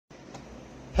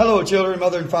Hello, children,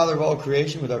 mother and father of all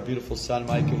creation, with our beautiful son,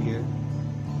 Micah, here.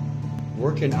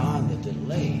 Working on the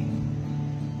delay.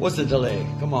 What's the delay?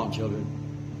 Come on, children.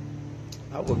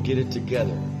 I will get it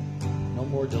together. No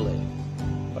more delay.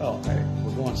 Well,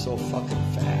 we're going so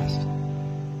fucking fast.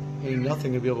 Ain't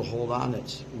nothing to be able to hold on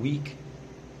that's weak.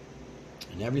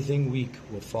 And everything weak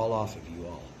will fall off of you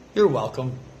all. You're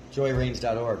welcome.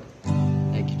 joyreigns.org.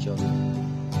 Thank you,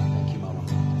 children. Thank you, Mama.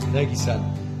 Thank you,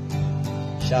 son.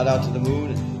 Shout out to the moon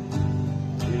and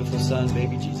beautiful son,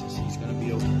 baby Jesus. He's going to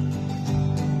be okay.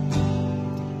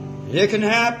 It can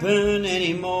happen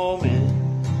any moment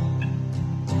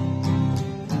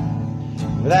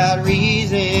without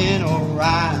reason or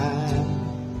rhyme.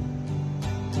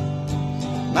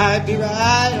 Might be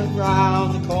right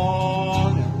around the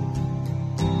corner,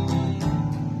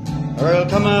 or it'll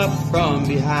come up from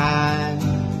behind.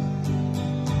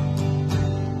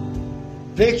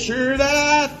 Picture that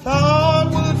I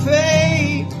thought would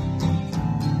fade,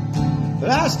 but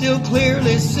I still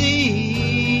clearly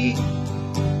see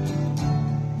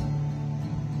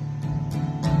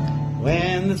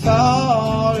when the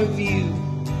thought of you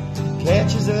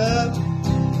catches up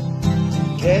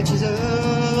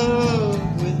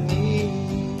with me.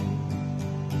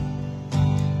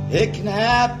 It can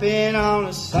happen on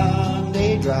a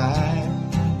Sunday drive,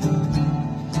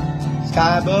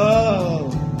 sky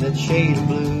above that shade of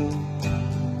blue,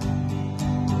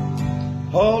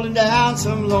 holding down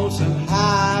some lonesome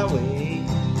highway.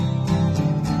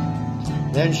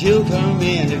 Then she'll come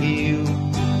into view.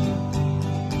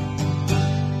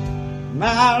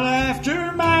 Mile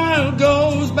after mile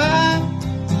goes by,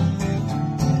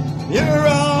 you're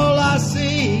all I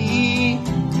see.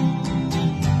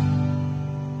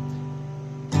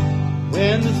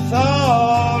 When the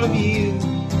thought of you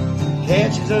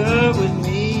catches up with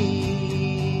me,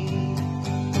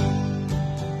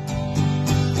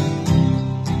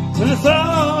 when the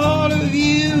thought of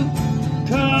you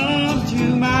comes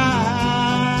to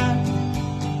mind,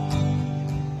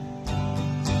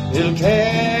 it'll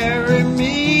carry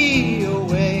me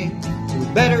away to a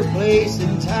better place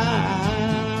in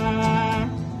time.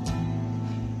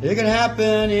 It can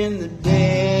happen in the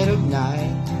dead of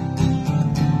night,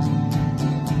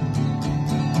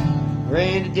 or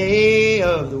any day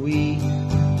of the week.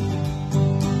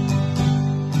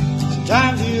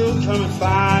 Sometimes you'll come and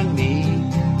find me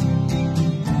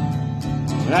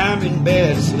when I'm in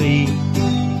bed asleep.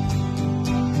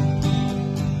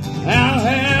 I'll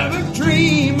have a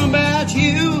dream about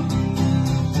you,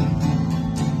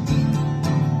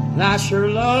 and I sure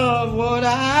love what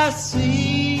I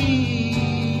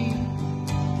see.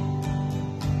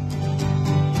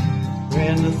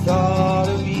 When the thought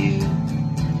of you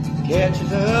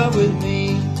catches up with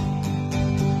me,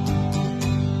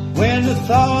 when the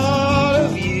thought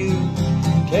of you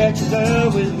catches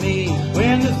up with me,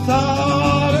 when the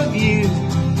thought of you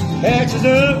catches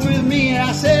up with me.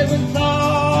 I said when the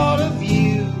thought of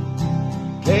you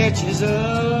catches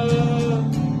up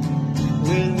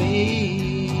with me.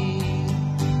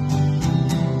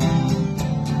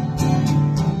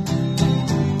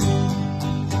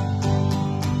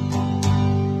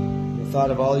 The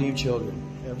thought of all you children,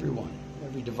 everyone,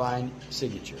 every divine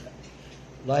signature,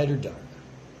 light or dark,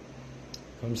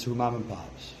 comes through mom and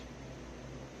pops.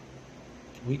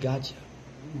 We got you.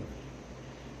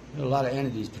 There are a lot of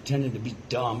entities pretending to be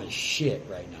dumb as shit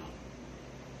right now.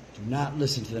 Do not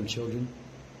listen to them, children.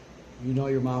 You know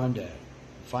your mom and dad.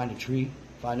 Find a tree,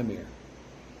 find a mirror,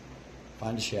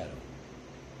 find a shadow.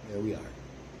 There we are.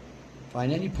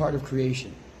 Find any part of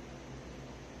creation.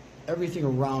 Everything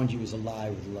around you is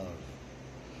alive with love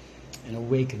and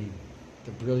awakening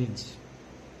the brilliance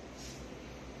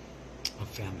of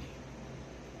family.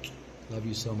 Love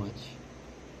you so much.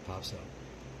 Pops up.